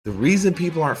The reason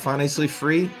people aren't financially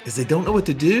free is they don't know what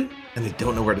to do and they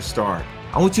don't know where to start.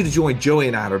 I want you to join Joey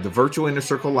and I at the Virtual Inner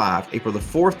Circle Live, April the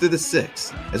 4th through the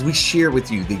 6th, as we share with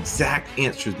you the exact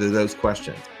answers to those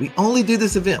questions. We only do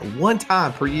this event one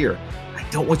time per year. I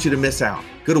don't want you to miss out.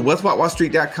 Go to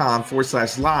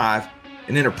wealthwithoutwallstreet.com/live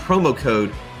and enter promo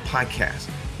code podcast.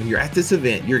 When you're at this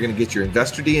event, you're going to get your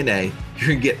investor DNA. You're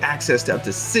going to get access to up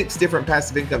to 6 different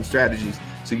passive income strategies.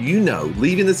 So you know,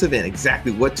 leaving this event,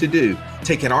 exactly what to do,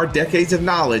 taking our decades of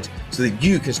knowledge so that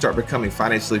you can start becoming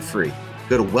financially free.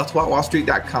 Go to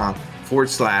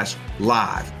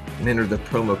wealthwithoutwallstreet.com/live and enter the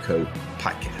promo code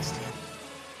podcast.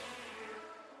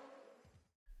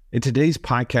 In today's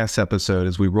podcast episode,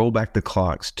 as we roll back the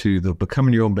clocks to the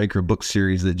Becoming Your Own Banker book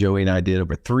series that Joey and I did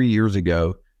over 3 years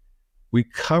ago, we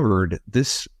covered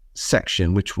this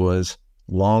section, which was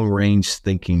long-range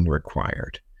thinking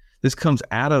required. This comes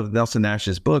out of Nelson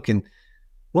Nash's book. And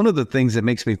one of the things that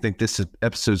makes me think this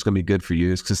episode is going to be good for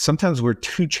you is because sometimes we're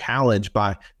too challenged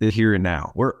by the here and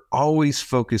now. We're always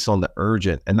focused on the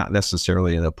urgent and not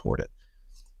necessarily the important.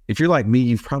 If you're like me,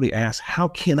 you've probably asked, how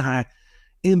can I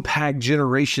impact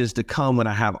generations to come when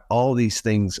I have all these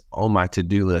things on my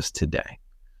to-do list today?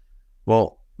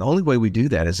 Well, the only way we do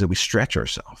that is that we stretch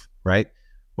ourselves, right?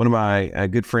 One of my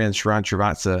good friends, Sharon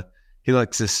Srivatsa, he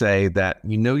likes to say that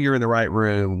you're in the right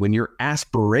room when your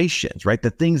aspirations, right,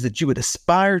 the things that you would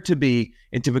aspire to be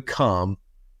and to become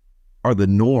are the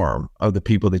norm of the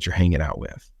people that you're hanging out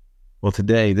with. Well,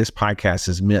 today, this podcast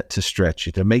is meant to stretch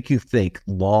you, to make you think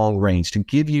long range, to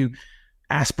give you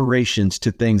aspirations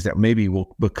to things that maybe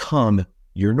will become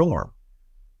your norm.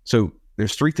 So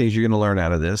there's 3 things you're going to learn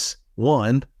out of this.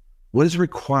 1, what is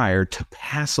required to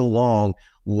pass along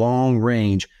long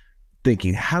range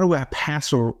thinking? How do I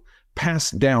pass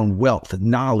down wealth,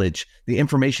 knowledge, the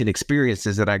information,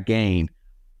 experiences that I gain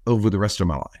over the rest of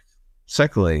my life?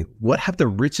 Secondly, what have the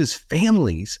richest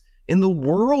families in the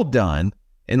world done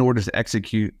in order to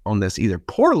execute on this either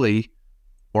poorly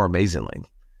or amazingly?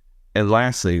 And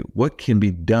lastly, what can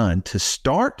be done to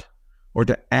start or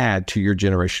to add to your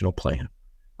generational plan?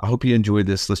 I hope you enjoyed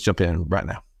this. Let's jump in right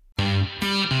now.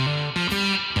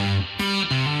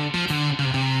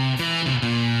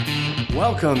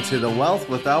 Welcome to the Wealth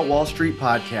Without Wall Street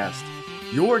podcast,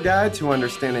 your guide to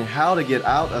understanding how to get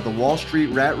out of the Wall Street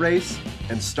rat race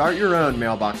and start your own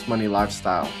mailbox money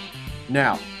lifestyle.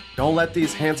 Now, don't let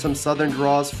these handsome Southern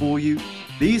draws fool you.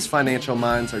 These financial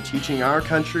minds are teaching our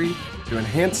country to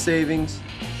enhance savings,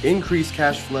 increase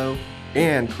cash flow,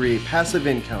 and create passive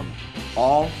income,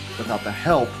 all without the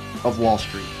help of Wall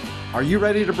Street. Are you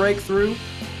ready to break through?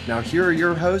 Now here are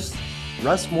your hosts,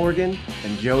 Russ Morgan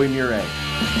and Joey Murray.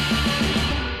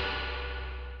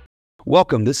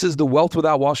 Welcome. This is the Wealth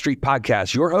Without Wall Street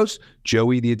podcast. Your host,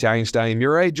 Joey the Italian Stallion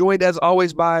Murray, joined as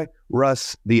always by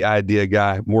Russ, the Idea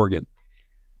Guy Morgan.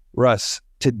 Russ,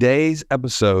 today's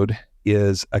episode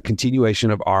is a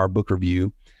continuation of our book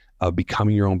review of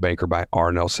Becoming Your Own Banker by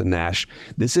R. Nelson Nash.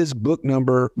 This is book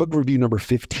review number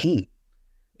 15.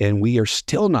 And we are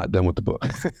still not done with the book.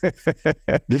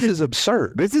 This is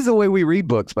absurd. This is the way we read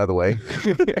books, by the way.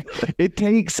 It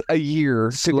takes a year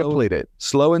to complete it.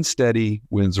 Slow and steady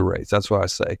wins the race. That's what I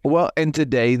say. Well, and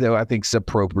today, though, I think it's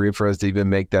appropriate for us to even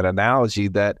make that analogy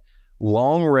that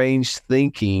long-range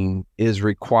thinking is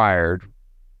required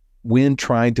when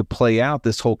trying to play out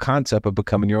this whole concept of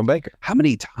becoming your own banker. How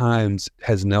many times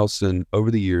has Nelson,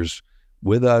 over the years,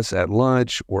 with us at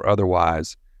lunch or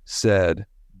otherwise, said,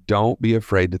 don't be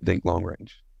afraid to think long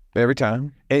range? Every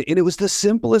time. And it was the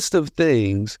simplest of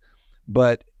things,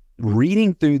 but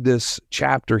reading through this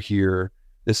chapter here,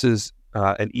 this is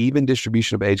an even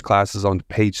distribution of age classes on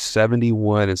page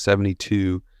 71 and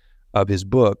 72 of his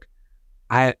book.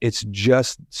 It's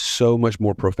just so much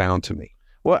more profound to me.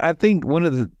 Well, I think one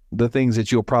of the things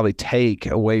that you'll probably take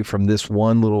away from this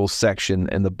one little section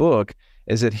in the book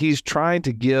is that he's trying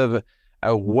to give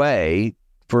a way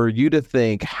for you to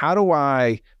think, how do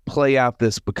I play out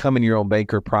this becoming your own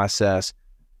banker process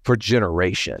for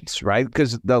generations, right?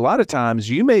 Because a lot of times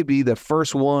you may be the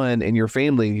first one in your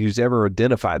family who's ever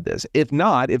identified this. If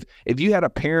not, if you had a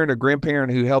parent or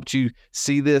grandparent who helped you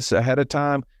see this ahead of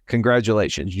time,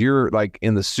 congratulations. You're like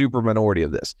in the super minority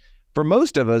of this. For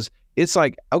most of us, it's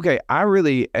like, okay, I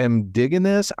really am digging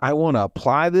this. I want to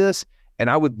apply this, and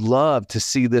I would love to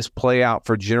see this play out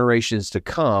for generations to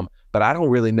come, but I don't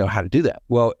really know how to do that.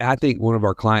 Well, I think one of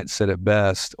our clients said it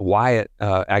best. Wyatt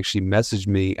actually messaged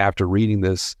me after reading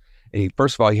this. And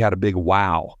first of all, he had a big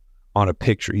wow on a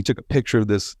picture. He took a picture of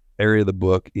this area of the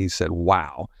book. He said,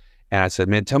 wow. And I said,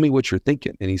 man, tell me what you're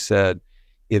thinking. And he said,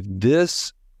 if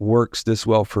this works this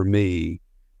well for me,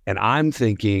 And I'm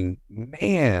thinking,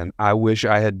 man, I wish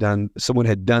someone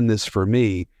had done this for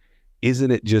me.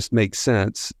 Isn't it just make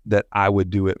sense that I would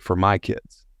do it for my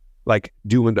kids? Like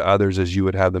do unto others as you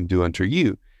would have them do unto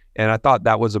you. And I thought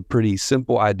that was a pretty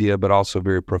simple idea, but also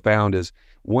very profound, is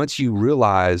once you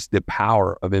realize the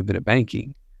power of infinite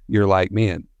banking, you're like,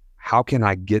 man, how can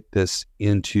I get this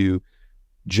into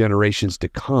generations to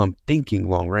come thinking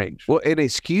long range? Well, it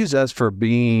excuse us for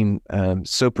being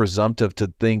so presumptive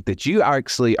to think that you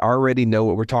actually already know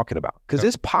what we're talking about. Because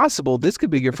it's possible this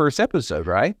could be your first episode,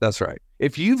 right? That's right.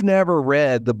 If you've never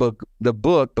read the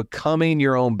book Becoming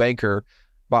Your Own Banker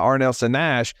by R. Nelson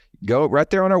Nash, go right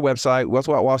there on our website,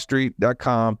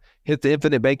 wealthwithoutwallstreet.com, hit the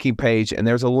infinite banking page, and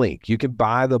there's a link. You can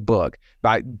buy the book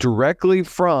directly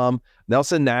from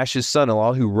Nelson Nash's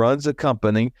son-in-law, who runs a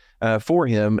company for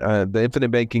him, the infinite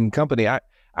banking company.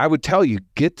 I would tell you,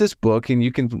 get this book, and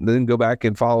you can then go back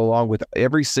and follow along with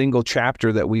every single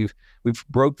chapter that we've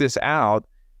broke this out,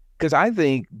 because I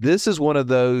think this is one of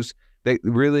those that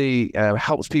really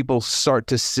helps people start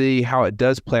to see how it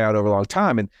does play out over a long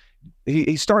time. And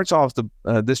he starts off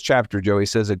this chapter, Joe. He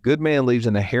says, a good man leaves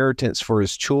an inheritance for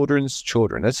his children's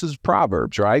children. This is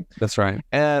Proverbs, right? That's right.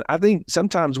 And I think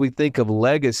sometimes we think of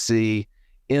legacy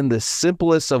in the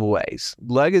simplest of ways.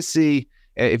 Legacy,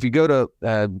 if you go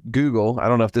to Google, I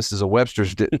don't know if this is a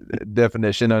Webster's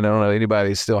definition. I don't know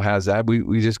anybody still has that.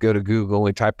 We just go to Google and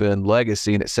we type in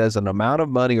legacy, and it says an amount of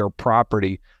money or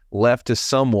property left to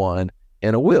someone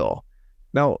in a will.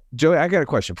 Now, Joey, I got a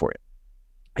question for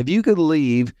you. If you could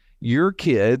leave your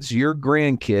kids, your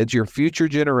grandkids, your future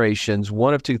generations,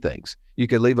 one of two things. You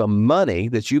could leave them money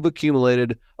that you've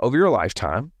accumulated over your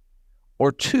lifetime,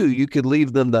 or two, you could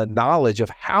leave them the knowledge of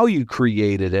how you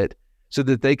created it so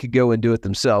that they could go and do it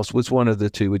themselves. Which one of the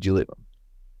two would you leave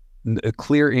them? A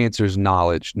clear answer is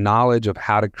knowledge. Knowledge of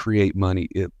how to create money.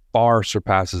 It far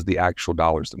surpasses the actual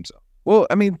dollars themselves. Well,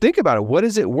 I mean, think about it. What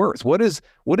is it worth? What is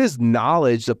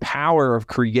knowledge, the power of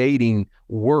creating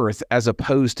worth, as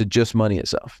opposed to just money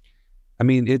itself? I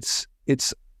mean, there's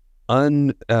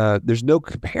no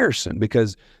comparison,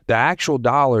 because the actual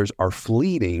dollars are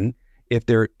fleeting if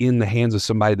they're in the hands of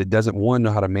somebody that doesn't, one,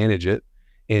 know how to manage it,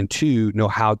 and two, know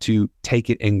how to take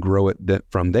it and grow it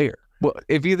from there. Well,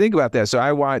 if you think about that, so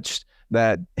I watched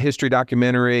that history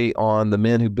documentary on the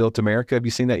men who built America. Have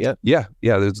you seen that yet? Yeah.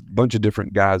 There's a bunch of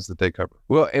different guys that they cover.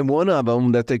 Well, and one of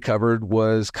them that they covered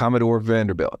was Commodore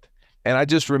Vanderbilt. And I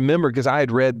just remember, because I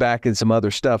had read back in some other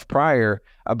stuff prior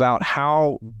about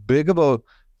how big of a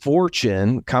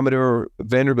fortune Commodore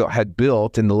Vanderbilt had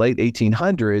built in the late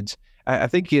 1800s. I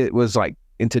think it was like,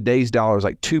 in today's dollars,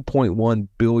 like $2.1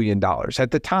 billion.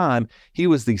 At the time, he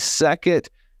was the second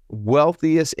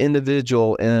wealthiest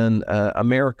individual in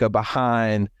America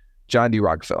behind John D.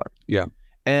 Rockefeller. Yeah.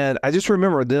 And I just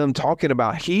remember them talking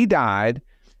about, he died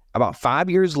about 5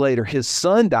 years later. His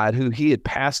son died, who he had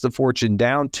passed the fortune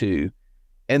down to.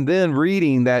 And then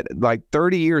reading that, like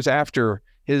 30 years after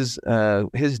his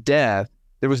death,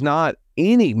 there was not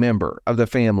any member of the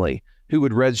family who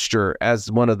would register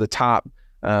as one of the top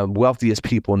wealthiest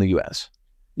people in the U.S.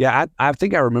 Yeah, I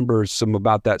think I remember some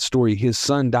about that story. His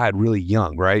son died really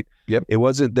young, right? Yep. It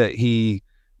wasn't that he,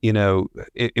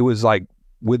 it was like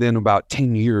within about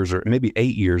 10 years or maybe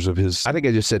 8 years of his. I think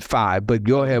I just said 5, but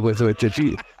go ahead with it.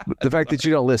 The fact that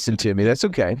you don't listen to me, that's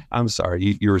okay. I'm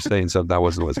sorry. You were saying something I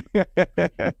wasn't listening.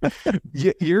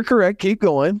 You're correct. Keep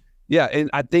going. Yeah, and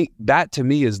I think that to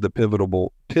me is the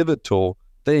pivotal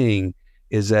thing,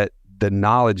 is that the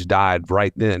knowledge died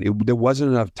right then. There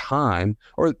wasn't enough time,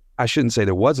 or I shouldn't say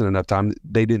there wasn't enough time.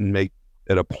 They didn't make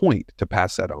it a point to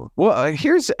pass that on. Well,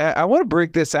 I want to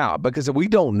break this out, because we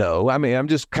don't know. I mean, I'm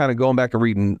just kind of going back and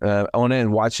reading on it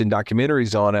and watching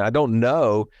documentaries on it. I don't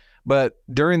know, but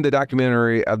during the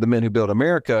documentary of the men who built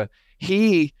America,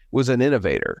 he was an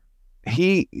innovator.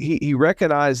 He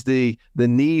recognized the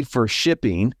need for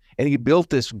shipping, and he built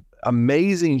this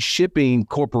amazing shipping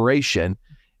corporation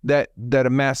that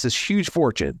amassed this huge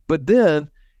fortune. But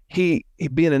then he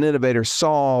being an innovator,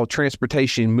 saw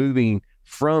transportation moving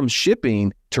from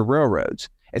shipping to railroads.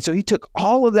 And so he took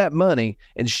all of that money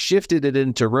and shifted it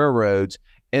into railroads,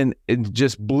 and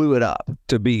just blew it up.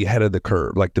 To be ahead of the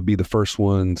curve, like to be the first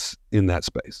ones in that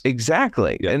space.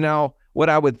 Exactly. Yeah. And now what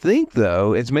I would think,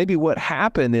 though, is maybe what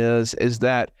happened is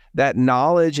that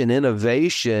knowledge and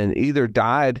innovation either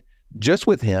died just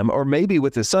with him, or maybe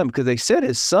with his son, because they said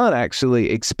his son actually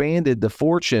expanded the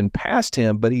fortune past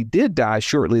him, but he did die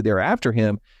shortly thereafter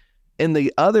him. And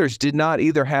the others did not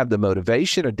either have the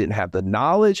motivation or didn't have the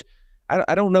knowledge.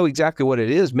 I don't know exactly what it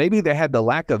is. Maybe they had the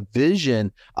lack of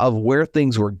vision of where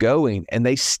things were going, and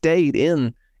they stayed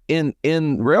in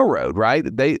in railroad, right?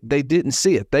 They didn't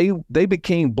see it. They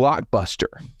became Blockbuster.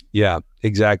 Yeah,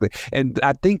 exactly. And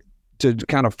I think to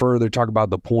kind of further talk about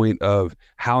the point of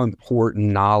how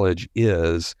important knowledge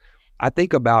is, I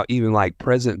think about even like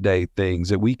present day things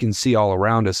that we can see all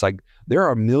around us. Like there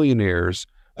are millionaires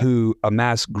who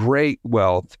amass great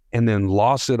wealth and then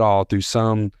lost it all through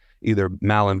some either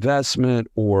malinvestment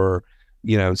or,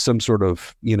 some sort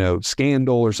of,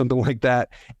 scandal or something like that.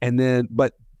 And then,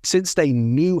 but since they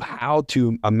knew how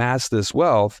to amass this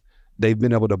wealth, they've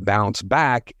been able to bounce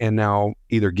back and now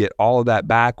either get all of that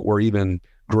back or even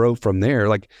grow from there.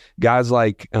 Like guys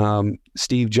like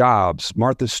Steve Jobs,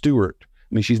 Martha Stewart.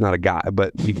 I mean, she's not a guy,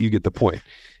 but you get the point.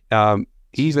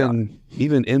 Even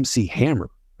MC Hammer.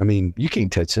 I mean, You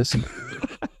can't touch this.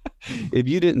 if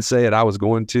you didn't say it, I was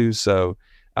going to. So,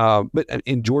 but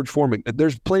in George Foreman,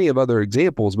 there's plenty of other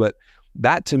examples, but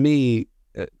that to me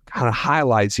kind of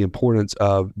highlights the importance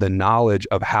of the knowledge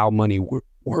of how money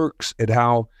works and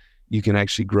how you can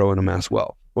actually grow and amass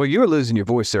wealth. Well, you're losing your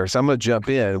voice there, so I'm going to jump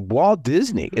in. Walt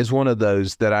Disney is one of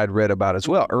those that I'd read about as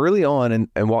well. Early on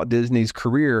in Walt Disney's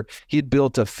career, he'd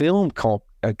built a film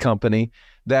company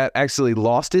that actually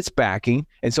lost its backing,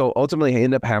 and so ultimately he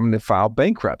ended up having to file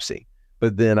bankruptcy.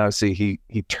 But then obviously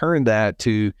he turned that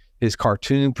to his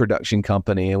cartoon production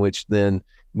company, in which then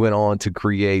went on to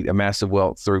create a massive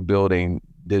wealth through building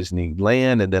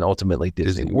Disneyland and then ultimately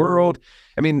Disney World.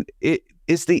 I mean,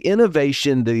 it's the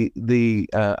innovation, the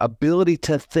ability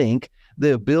to think,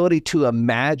 the ability to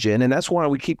imagine. And that's why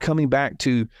we keep coming back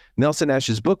to Nelson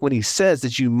Ash's book when he says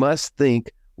that you must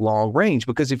think long range,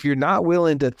 because if you're not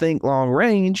willing to think long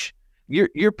range,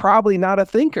 you're probably not a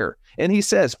thinker. And he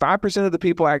says 5% of the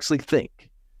people actually think.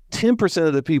 10%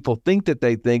 of the people think that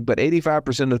they think, but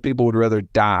 85% of the people would rather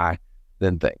die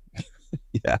than think.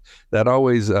 Yeah, that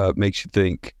always makes you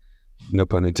think, no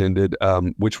pun intended,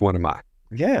 which one am I?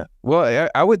 Yeah. Well,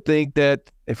 I would think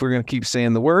that if we're going to keep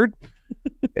saying the word,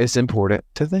 it's important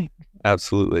to think.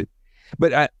 Absolutely.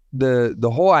 But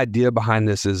the whole idea behind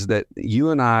this is that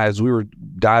you and I, as we were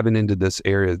diving into this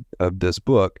area of this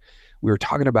book, we were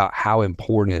talking about how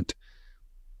important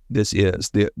this is,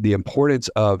 the importance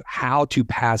of how to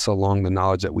pass along the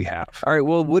knowledge that we have. All right.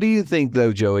 Well, what do you think,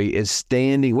 though, Joey, is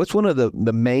standing? What's one of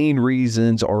the main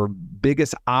reasons or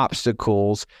biggest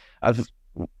obstacles of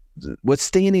what's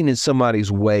standing in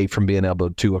somebody's way from being able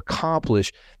to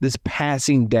accomplish this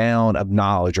passing down of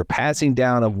knowledge or passing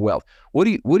down of wealth? What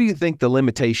do you think the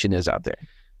limitation is out there?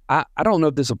 I don't know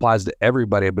if this applies to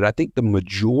everybody, but I think the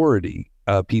majority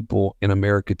of people in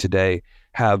America today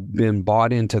have been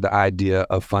bought into the idea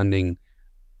of funding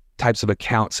types of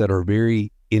accounts that are very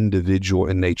individual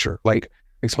in nature. Like,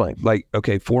 explain. Like,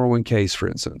 okay, 401ks, for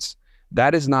instance,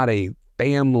 that is not a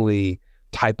family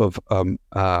type of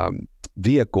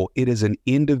vehicle. It is an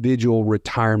individual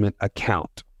retirement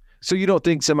account. So you don't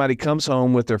think somebody comes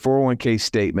home with their 401k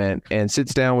statement and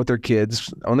sits down with their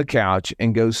kids on the couch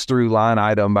and goes through line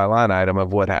item by line item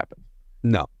of what happened?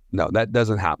 No, that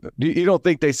doesn't happen. You don't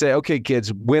think they say, okay,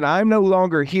 kids, when I'm no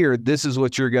longer here, this is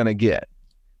what you're going to get?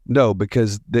 No,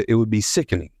 because it would be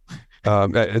sickening.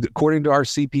 According to our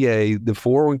CPA, the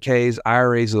 401ks,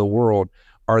 IRAs of the world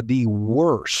are the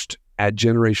worst at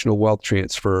generational wealth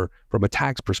transfer from a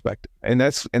tax perspective. And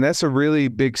that's a really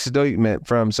big statement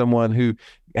from someone who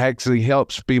actually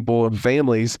helps people and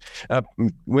families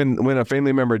when a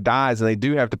family member dies and they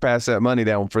do have to pass that money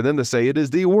down, for them to say it is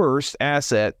the worst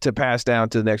asset to pass down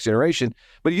to the next generation.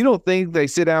 But you don't think they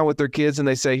sit down with their kids and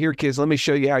they say, here, kids, let me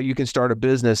show you how you can start a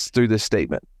business through this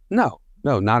statement? No,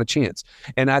 not a chance.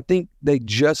 And I think they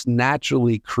just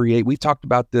naturally create, we've talked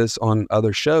about this on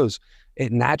other shows,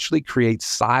 it naturally creates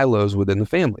silos within the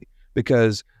family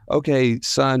because, okay,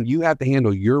 son, you have to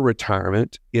handle your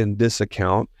retirement in this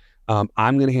account.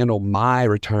 I'm going to handle my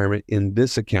retirement in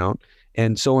this account,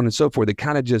 and so on and so forth. It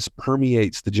kind of just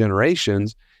permeates the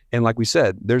generations. And like we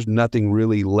said, there's nothing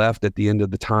really left at the end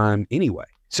of the time anyway.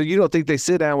 So you don't think they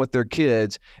sit down with their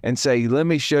kids and say, let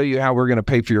me show you how we're going to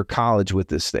pay for your college with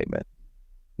this statement?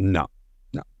 No.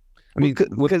 I mean,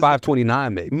 with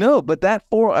 529 maybe. No, but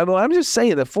I'm just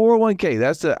saying the 401k,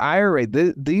 that's the IRA.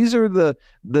 These are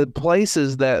the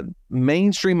places that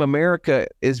mainstream America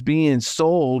is being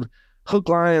sold hook,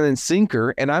 line, and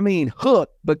sinker. And I mean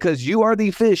hook, because you are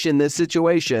the fish in this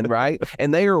situation, right?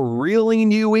 And they are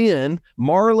reeling you in,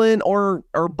 marlin or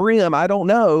brim, I don't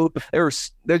know. They're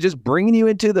just bringing you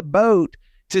into the boat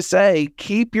to say,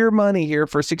 keep your money here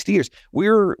for 60 years. We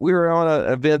were on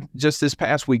an event just this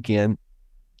past weekend,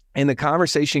 and the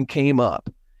conversation came up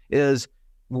is,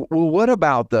 well, what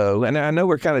about though? And I know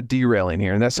we're kind of derailing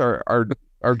here, and that's our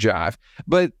jive.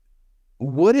 But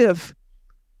what if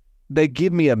they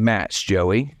give me a match,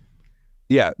 Joey?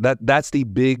 Yeah, that's the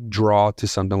big draw to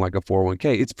something like a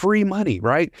 401k. It's free money,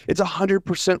 right? It's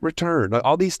 100% return.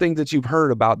 All these things that you've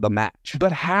heard about the match.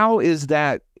 But how is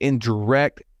that in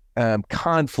direct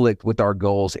conflict with our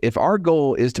goals? If our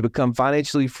goal is to become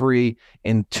financially free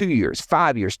in 2 years,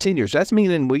 5 years, 10 years, that's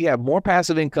meaning we have more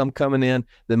passive income coming in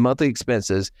than monthly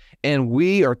expenses, and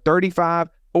we are 35,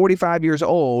 45 years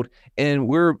old, and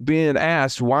we're being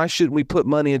asked, why shouldn't we put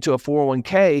money into a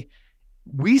 401k?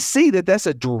 We see that that's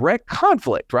a direct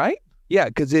conflict, right? Yeah,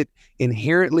 because it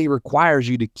inherently requires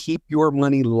you to keep your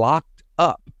money locked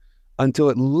up until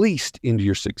at least into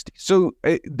your 60s. So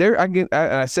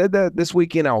I said that this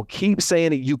weekend. I'll keep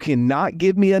saying it. You cannot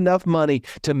give me enough money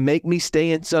to make me stay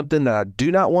in something that I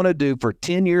do not want to do for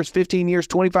 10 years, 15 years,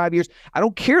 25 years. I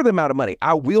don't care the amount of money.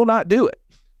 I will not do it.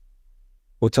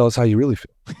 Well, tell us how you really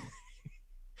feel.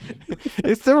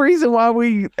 It's the reason why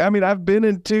I've been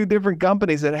in 2 different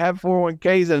companies that have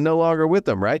 401ks and no longer with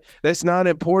them, right? That's not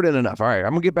important enough. All right, I'm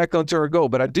going to get back onto our goal.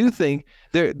 But I do think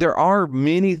there are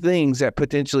many things that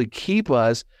potentially keep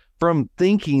us from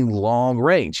thinking long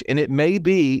range. And it may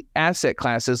be asset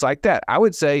classes like that. I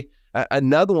would say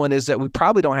another one is that we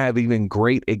probably don't have even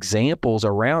great examples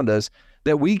around us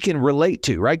that we can relate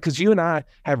to, right? Because you and I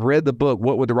have read the book,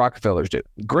 What Would the Rockefellers Do?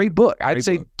 Great book. I'd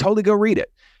say totally go read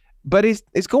it. But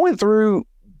it's going through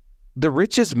the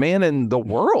richest man in the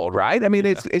world, right? I mean,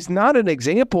 it's not an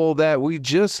example that we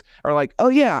just are like, oh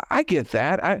yeah, I get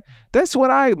that. That's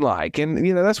what I like, and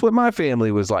that's what my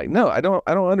family was like. No, I don't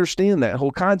understand that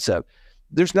whole concept.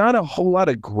 There's not a whole lot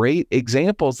of great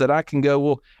examples that I can go,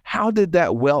 well, how did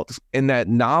that wealth and that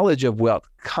knowledge of wealth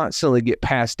constantly get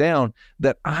passed down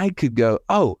that I could go,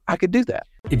 oh, I could do that?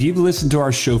 If you've listened to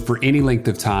our show for any length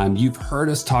of time, you've heard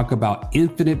us talk about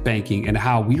infinite banking and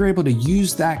how we are able to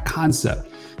use that concept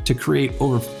to create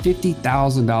over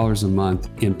 $50,000 a month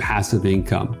in passive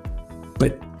income.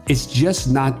 But it's just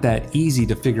not that easy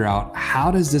to figure out, how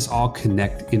does this all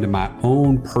connect into my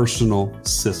own personal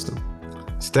system?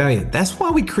 Stallion, that's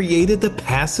why we created the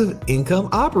passive income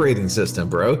operating system,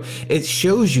 bro. It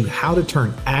shows you how to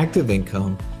turn active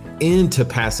income into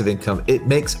passive income. It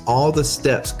makes all the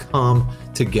steps come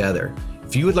together.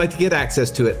 If you would like to get access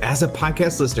to it as a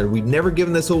podcast listener, we've never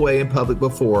given this away in public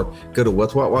before, go to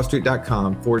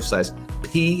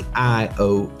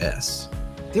wealthwithoutwallstreet.com/PIOS.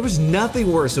 There was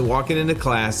nothing worse than walking into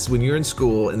class when you're in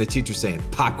school and the teacher saying,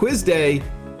 pop quiz day.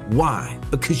 Why?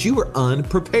 Because you were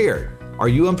unprepared. Are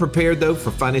you unprepared though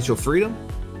for financial freedom?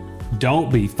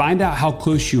 Don't be. Find out how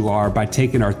close you are by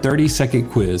taking our 30-second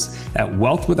quiz at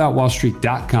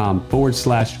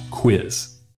wealthwithoutwallstreet.com/quiz.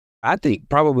 I think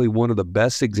probably one of the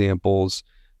best examples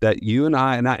that you and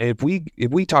I, if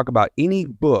we talk about any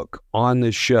book on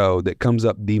this show that comes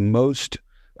up the most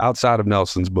outside of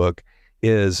Nelson's book,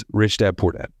 is Rich Dad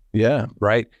Poor Dad. Yeah.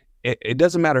 Right? It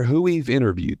doesn't matter who we've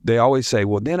interviewed. They always say,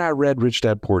 well, then I read Rich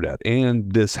Dad Poor Dad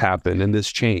and this happened and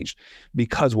this changed.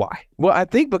 Because why? Well, I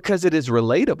think because it is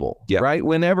relatable, yeah. Right?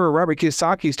 Whenever Robert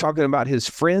Kiyosaki is talking about his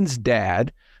friend's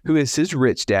dad, who is his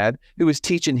rich dad, who was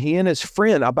teaching he and his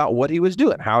friend about what he was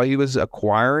doing, how he was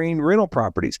acquiring rental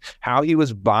properties, how he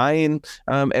was buying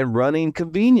and running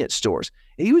convenience stores.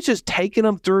 He was just taking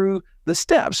them through the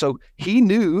steps. So he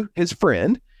knew his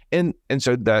friend. And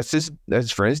so that's his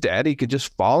friend's dad. He could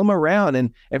just follow him around.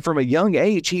 And from a young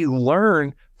age, he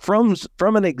learned from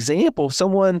an example,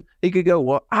 someone he could go,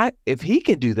 well, if he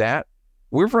can do that,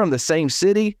 we're from the same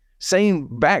city, same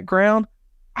background,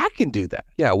 I can do that.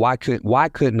 Yeah. Why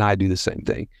couldn't I do the same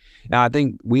thing? Now, I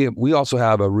think we also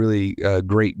have a really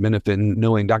great benefit in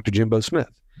knowing Dr. Jimbo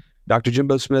Smith. Dr.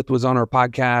 Jimbo Smith was on our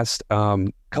podcast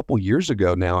a couple years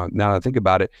ago now that I think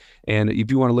about it. And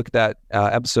if you want to look at that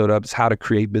episode up, it's how to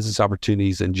create business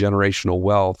opportunities and generational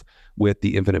wealth with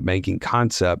the infinite banking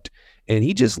concept. And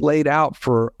he just laid out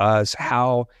for us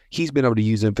how he's been able to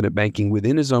use infinite banking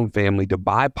within his own family to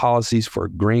buy policies for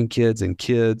grandkids and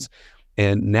kids,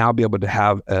 and now be able to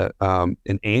have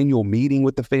an annual meeting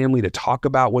with the family to talk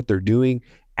about what they're doing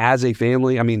as a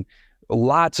family. I mean,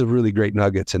 lots of really great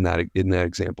nuggets in that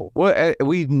example. Well,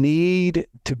 we need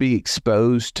to be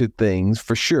exposed to things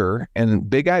for sure. And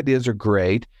big ideas are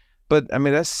great. But I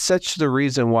mean, that's such the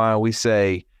reason why we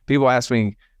say, people ask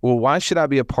me, well, why should I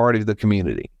be a part of the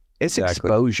community? It's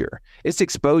exposure. It's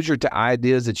exposure to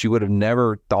ideas that you would have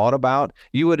never thought about,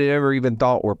 you would have never even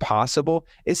thought were possible.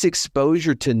 It's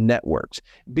exposure to networks,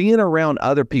 being around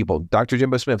other people. Dr.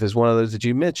 Jimbo Smith is one of those that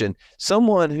you mentioned,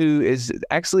 someone who is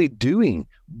actually doing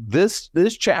this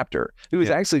chapter, who is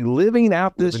actually living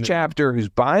out this chapter, who's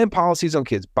buying policies on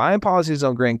kids, buying policies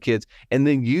on grandkids, and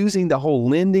then using the whole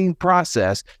lending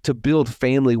process to build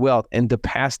family wealth and to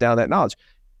pass down that knowledge.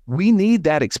 we need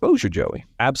that exposure, Joey.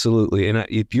 Absolutely. And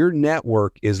if your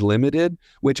network is limited,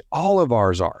 which all of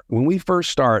ours are, when we first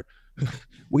start,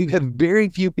 we have very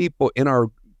few people in our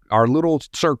little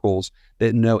circles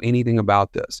that know anything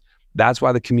about this. That's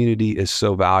why the community is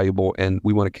so valuable, and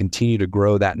we want to continue to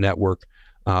grow that network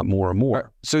more and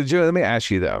more. So, Joe, let me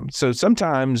ask you though. So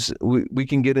sometimes we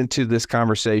can get into this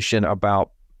conversation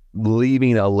about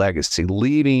leaving a legacy,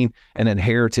 leaving an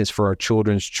inheritance for our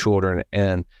children's children.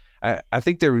 And I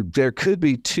think there could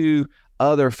be two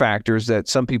other factors that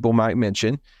some people might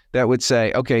mention that would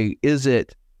say, okay, is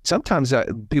it sometimes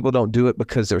people don't do it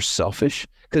because they're selfish,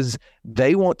 because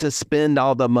they want to spend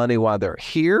all the money while they're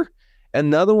here.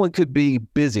 Another one could be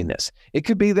busyness. It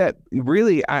could be that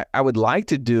really I would like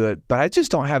to do it, but I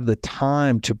just don't have the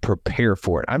time to prepare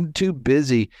for it. I'm too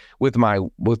busy with my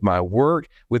work,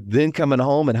 with then coming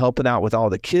home and helping out with all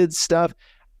the kids' stuff.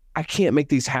 I can't make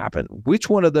these happen. Which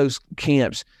one of those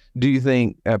camps do you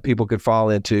think people could fall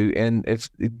into? And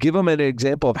give them an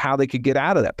example of how they could get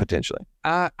out of that potentially.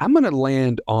 I'm going to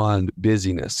land on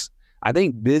busyness. I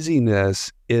think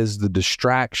busyness is the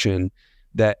distraction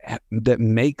that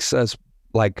makes us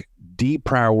like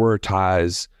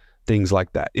deprioritize things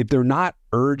like that. If they're not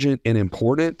urgent and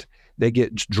important, they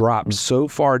get dropped so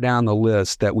far down the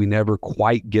list that we never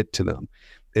quite get to them.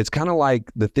 It's kind of like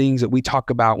the things that we talk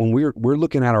about when we're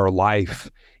looking at our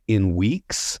life in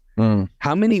weeks.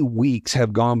 How many weeks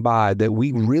have gone by that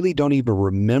we really don't even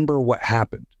remember what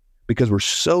happened because we're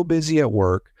so busy at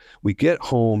work? We get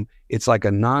home, it's like a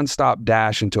nonstop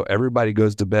dash until everybody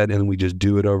goes to bed, and we just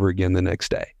do it over again the next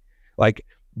day. Like,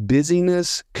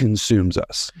 busyness consumes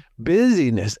us.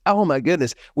 Busyness. Oh my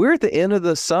goodness. We're at the end of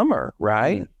the summer,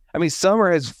 right? I mean,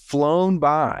 summer has flown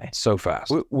by so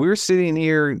fast. We're sitting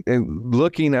here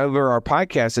looking over our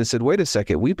podcast and said, wait a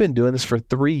second, we've been doing this for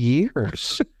 3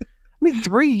 years. I mean,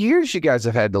 3 years you guys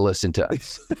have had to listen to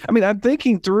us. I mean, I'm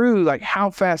thinking through like how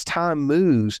fast time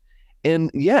moves.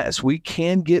 And yes, we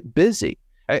can get busy.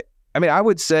 I mean, I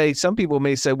would say some people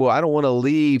may say, well, I don't want to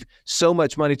leave so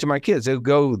much money to my kids.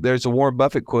 There's a Warren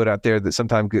Buffett quote out there that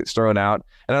sometimes gets thrown out.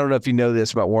 And I don't know if you know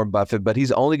this about Warren Buffett, but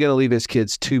he's only going to leave his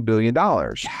kids $2 billion.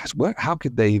 Yes, how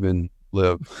could they even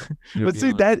live? But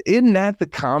see, isn't that the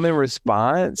common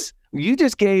response? You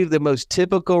just gave the most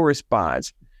typical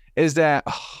response is that,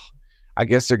 I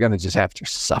guess they're going to just have to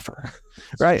suffer,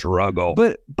 right? Struggle.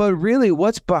 But really,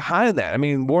 what's behind that? I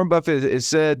mean, Warren Buffett is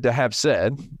said to have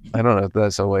said, I don't know if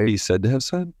that's the way he said to have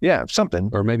said. Yeah, something.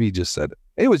 Or maybe he just said it.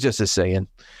 It was just a saying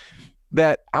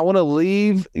that I want to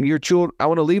leave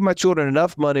my children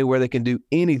enough money where they can do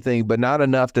anything, but not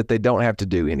enough that they don't have to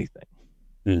do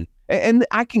anything. And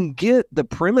I can get the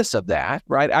premise of that,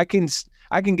 right? I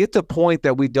can get the point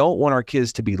that we don't want our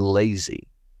kids to be lazy.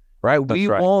 Right. We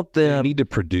want them they need to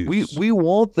produce. We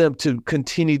want them to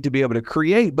continue to be able to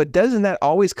create. But doesn't that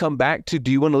always come back to, do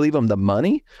you want to leave them the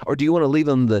money, or do you want to leave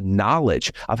them the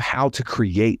knowledge of how to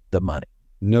create the money?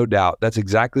 No doubt. That's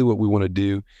exactly what we want to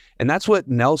do. And that's what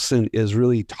Nelson is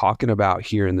really talking about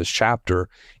here in this chapter,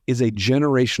 is a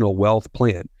generational wealth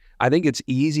plan. I think it's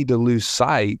easy to lose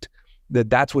sight that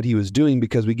that's what he was doing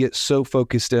because we get so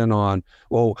focused in on,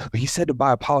 well, he said to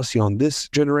buy a policy on this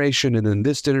generation and then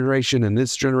this generation and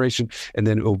this generation. And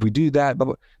then if we do that, blah,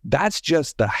 blah. That's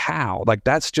just the how, like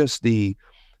that's just the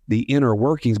inner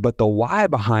workings. But the why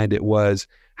behind it was,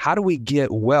 how do we get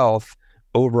wealth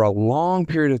over a long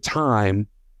period of time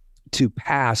to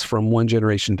pass from one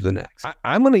generation to the next?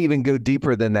 I'm going to even go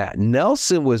deeper than that.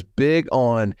 Nelson was big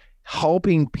on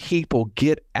helping people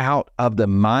get out of the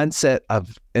mindset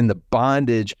and the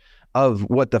bondage of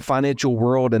what the financial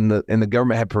world and the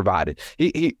government had provided.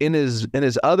 He in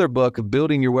his other book of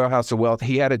Building Your Warehouse of Wealth,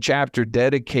 he had a chapter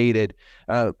dedicated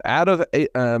out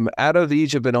of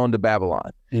Egypt and on to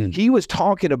Babylon. He was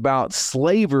talking about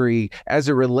slavery as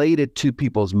it related to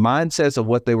people's mindsets of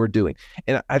what they were doing.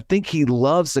 And I think he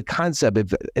loves the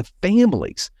concept if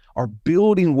families are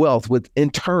building wealth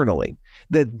internally,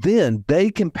 that then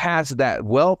they can pass that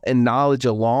wealth and knowledge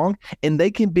along, and they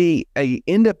can be a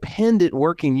independent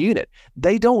working unit.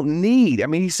 They don't need,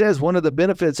 he says one of the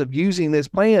benefits of using this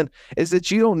plan is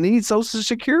that you don't need Social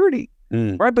Security,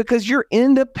 right? Because you're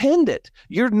independent.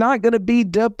 You're not going to be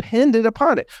dependent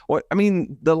upon it.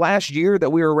 The last year that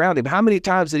we were around him, how many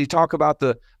times did he talk about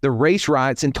the race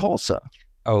riots in Tulsa?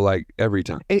 Oh, like every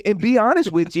time. And be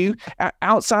honest with you,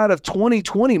 outside of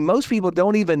 2020, most people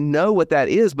don't even know what that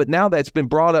is. But now that's been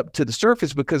brought up to the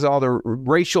surface because of all the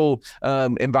racial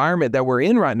environment that we're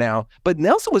in right now. But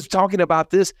Nelson was talking about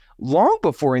this long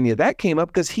before any of that came up,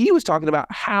 because he was talking about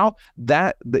how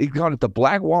he called it the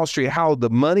Black Wall Street, how the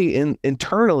money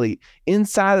internally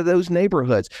inside of those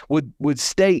neighborhoods, would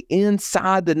stay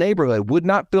inside the neighborhood, would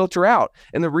not filter out.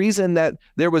 And the reason that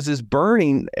there was this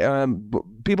burning,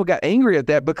 people got angry at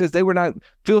that because they were not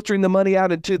filtering the money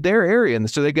out into their area. And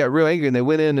so they got real angry and they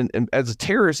went in and as a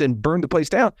terrorist and burned the place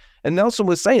down. And Nelson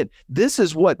was saying, this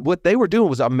is what they were doing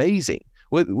was amazing.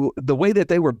 The way that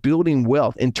they were building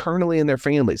wealth internally in their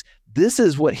families. This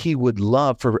is what he would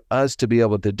love for us to be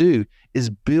able to do, is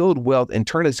build wealth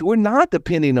internally. So we're not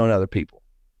depending on other people.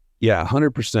 Yeah,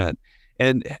 100%.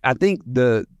 And I think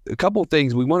a couple of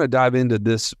things we want to dive into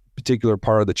this particular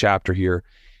part of the chapter here.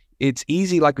 It's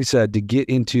easy, like we said, to get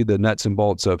into the nuts and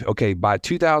bolts of, okay, buy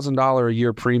 $2,000 a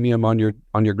year premium on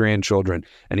your grandchildren,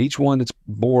 and each one that's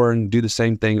born do the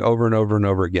same thing over and over and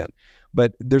over again.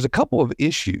 But there's a couple of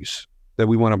issues that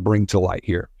we want to bring to light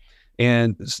here.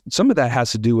 And some of that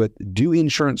has to do with, do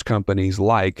insurance companies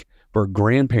like for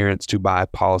grandparents to buy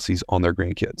policies on their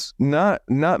grandkids? Not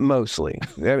mostly.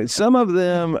 I mean, some of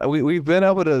them, we've been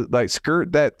able to like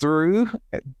skirt that through,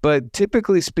 but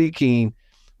typically speaking,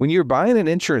 when you're buying an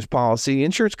insurance policy,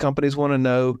 insurance companies want to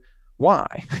know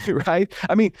why, right?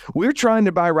 I mean, we're trying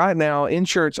to buy right now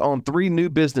insurance on 3 new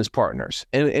business partners,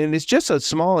 and it's just a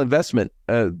small investment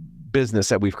business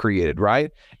that we've created,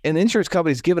 right? And the insurance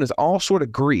company's giving us all sort of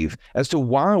grief as to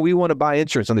why we want to buy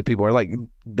insurance on the people. Are like,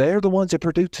 they're the ones that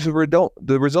produce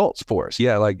the results for us.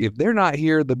 Yeah, like if they're not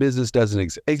here, the business doesn't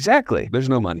exist. Exactly. There's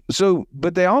no money. So,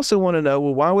 but they also want to know,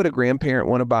 well, why would a grandparent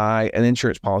want to buy an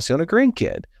insurance policy on a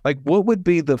grandkid? Like, what would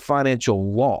be the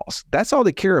financial loss? That's all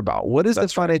they care about. What is the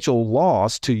financial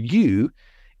loss to you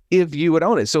if you would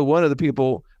own it? So one of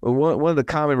the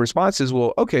common responses,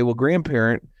 well, okay, well,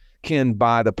 grandparent can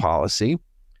buy the policy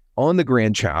on the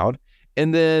grandchild,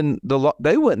 and then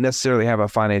they wouldn't necessarily have a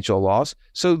financial loss.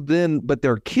 So then, but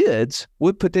their kids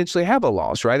would potentially have a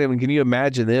loss, right? I mean, can you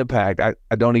imagine the impact?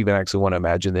 I don't even actually want to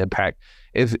imagine the impact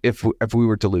if we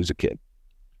were to lose a kid.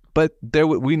 But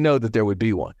we know that there would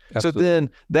be one. Absolutely. So then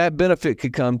that benefit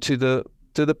could come to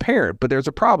the parent, but there's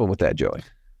a problem with that, Joey.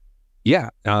 Yeah,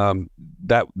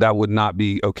 that would not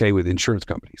be okay with insurance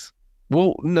companies.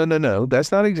 Well, no,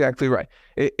 that's not exactly right.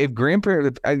 If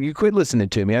grandparents, you quit listening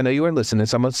to me. I know you weren't listening,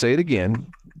 so I'm going to say it again.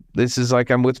 This is like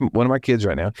I'm with one of my kids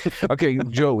right now. Okay,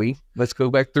 Joey, let's go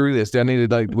back through this. I need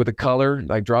to, with a color,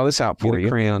 draw this out for you.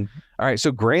 Crayon. All right,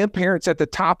 so grandparents at the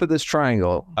top of this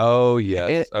triangle. Oh,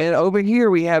 yes. And over here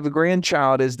we have the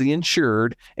grandchild as the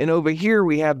insured, and over here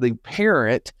we have the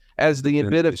parent as the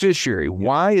beneficiary.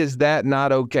 Why is that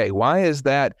not okay? Why is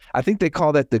that? I think they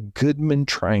call that the Goodman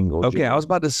Triangle. Okay, I was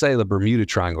about to say the Bermuda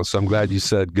Triangle, so I'm glad you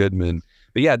said Goodman.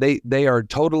 But yeah, they are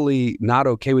totally not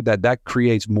okay with that. That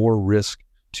creates more risk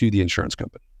to the insurance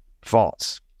company.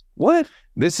 False. What?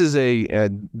 This is a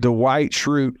Dwight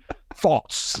Schrute.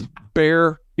 False.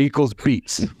 Bear equals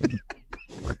beats.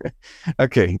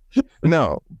 Okay.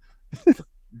 No.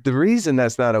 The reason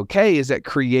that's not okay is that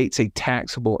creates a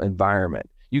taxable environment.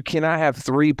 You cannot have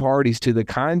 3 parties to the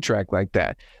contract like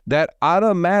that. That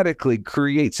automatically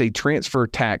creates a transfer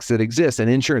tax that exists, and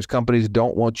insurance companies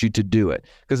don't want you to do it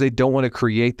because they don't want to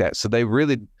create that. So they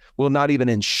really will not even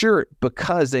insure it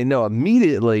because they know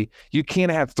immediately you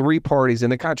can't have 3 parties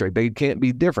in the contract. They can't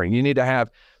be different. You need to have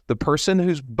the person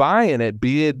who's buying it,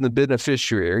 be it the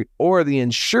beneficiary or the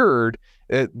insured,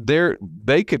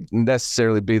 they could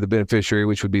necessarily be the beneficiary,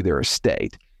 which would be their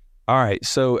estate. All right.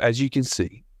 So as you can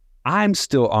see, I'm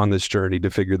still on this journey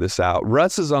to figure this out.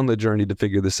 Russ is on the journey to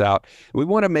figure this out. We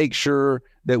want to make sure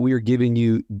that we are giving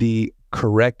you the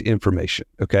correct information,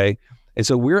 okay? And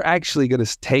so we're actually going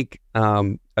to take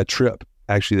a trip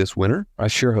actually this winter. I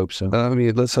sure hope so. I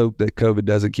mean, let's hope that COVID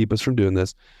doesn't keep us from doing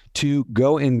this, to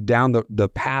go down the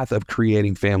path of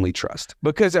creating family trust.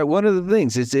 Because one of the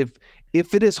things is if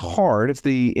it is hard, if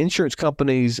the insurance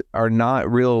companies are not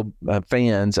real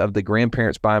fans of the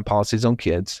grandparents buying policies on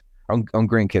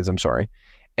grandkids, I'm sorry,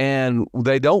 and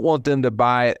they don't want them to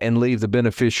buy it and leave the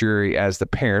beneficiary as the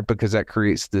parent because that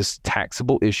creates this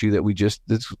taxable issue that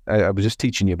I was just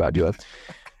teaching you about, Joe.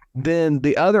 Then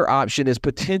the other option is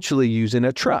potentially using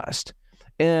a trust.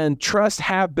 And trusts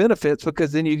have benefits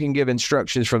because then you can give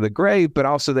instructions from the grave, but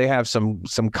also they have some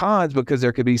cons because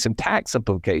there could be some tax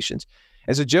implications.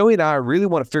 And so Joey and I really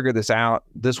want to figure this out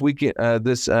this weekend.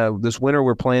 This winter,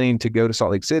 we're planning to go to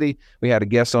Salt Lake City. We had a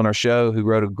guest on our show who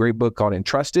wrote a great book called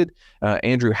Entrusted.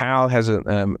 Andrew Howe has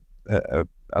a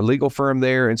legal firm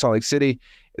there in Salt Lake City.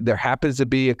 There happens to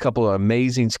be a couple of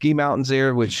amazing ski mountains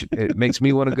there, which it makes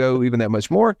me want to go even that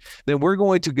much more. Then we're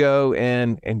going to go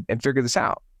and figure this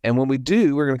out. And when we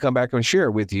do, we're going to come back and share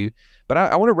it with you. But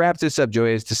I want to wrap this up,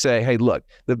 Joey, is to say, hey, look,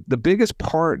 the biggest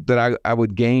part that I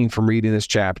would gain from reading this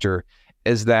chapter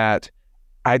is that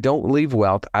I don't leave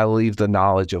wealth. I leave the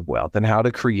knowledge of wealth and how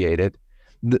to create it.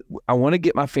 I want to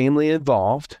get my family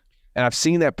involved. And I've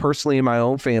seen that personally in my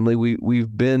own family.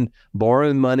 We've been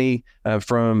borrowing money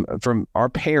from our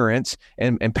parents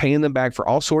and paying them back for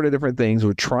all sort of different things.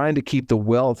 We're trying to keep the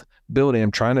wealth building.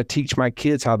 I'm trying to teach my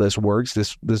kids how this works.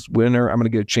 This winter, I'm going to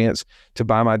get a chance to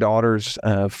buy my daughter's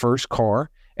first car,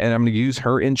 and I'm going to use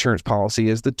her insurance policy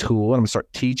as the tool. And I'm going to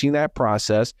start teaching that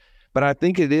process. But I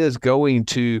think it is going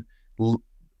to.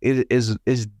 It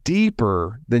is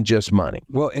deeper than just money.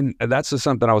 Well, and that's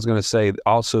something I was going to say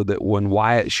also, that when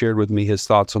Wyatt shared with me his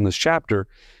thoughts on this chapter,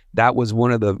 that was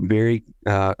one of the very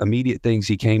immediate things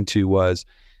he came to was,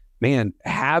 man,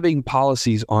 having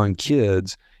policies on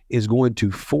kids is going to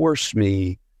force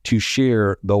me to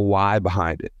share the why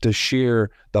behind it, to share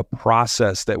the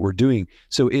process that we're doing.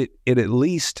 So it at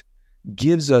least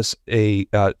gives us a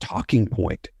talking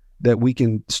point that we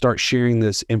can start sharing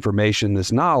this information,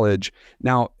 this knowledge.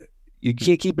 Now, you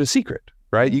can't keep it a secret,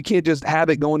 right? You can't just have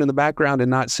it going in the background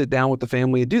and not sit down with the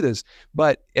family and do this.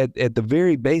 But at the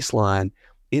very baseline,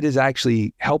 it is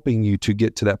actually helping you to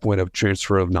get to that point of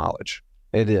transfer of knowledge.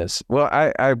 It is. Well,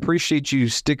 I appreciate you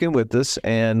sticking with us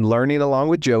and learning along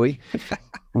with Joey.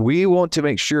 We want to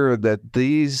make sure that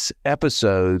these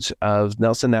episodes of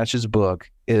Nelson Nash's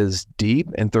book is deep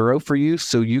and thorough for you,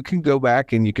 so you can go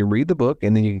back and you can read the book,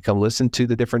 and then you can come listen to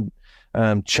the different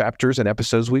chapters and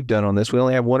episodes we've done on this. We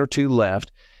only have 1 or 2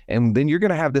 left, and then you're going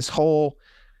to have this whole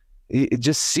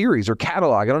just series or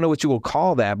catalog. I don't know what you will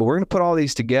call that, but we're going to put all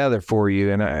these together for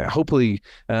you, and hopefully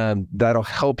that'll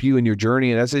help you in your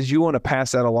journey. And as you want to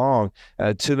pass that along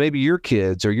to maybe your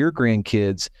kids or your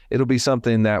grandkids, it'll be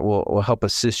something that will help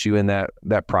assist you in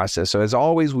that process. So as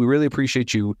always, we really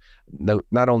appreciate you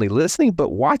not only listening, but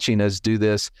watching us do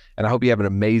this, and I hope you have an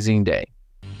amazing day.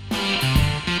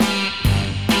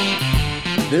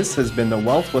 This has been the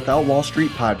Wealth Without Wall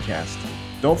Street podcast.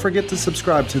 Don't forget to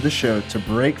subscribe to the show to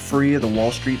break free of the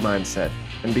Wall Street mindset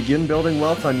and begin building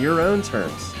wealth on your own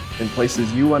terms in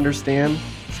places you understand,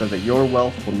 so that your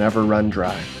wealth will never run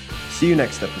dry. See you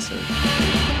next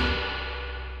episode.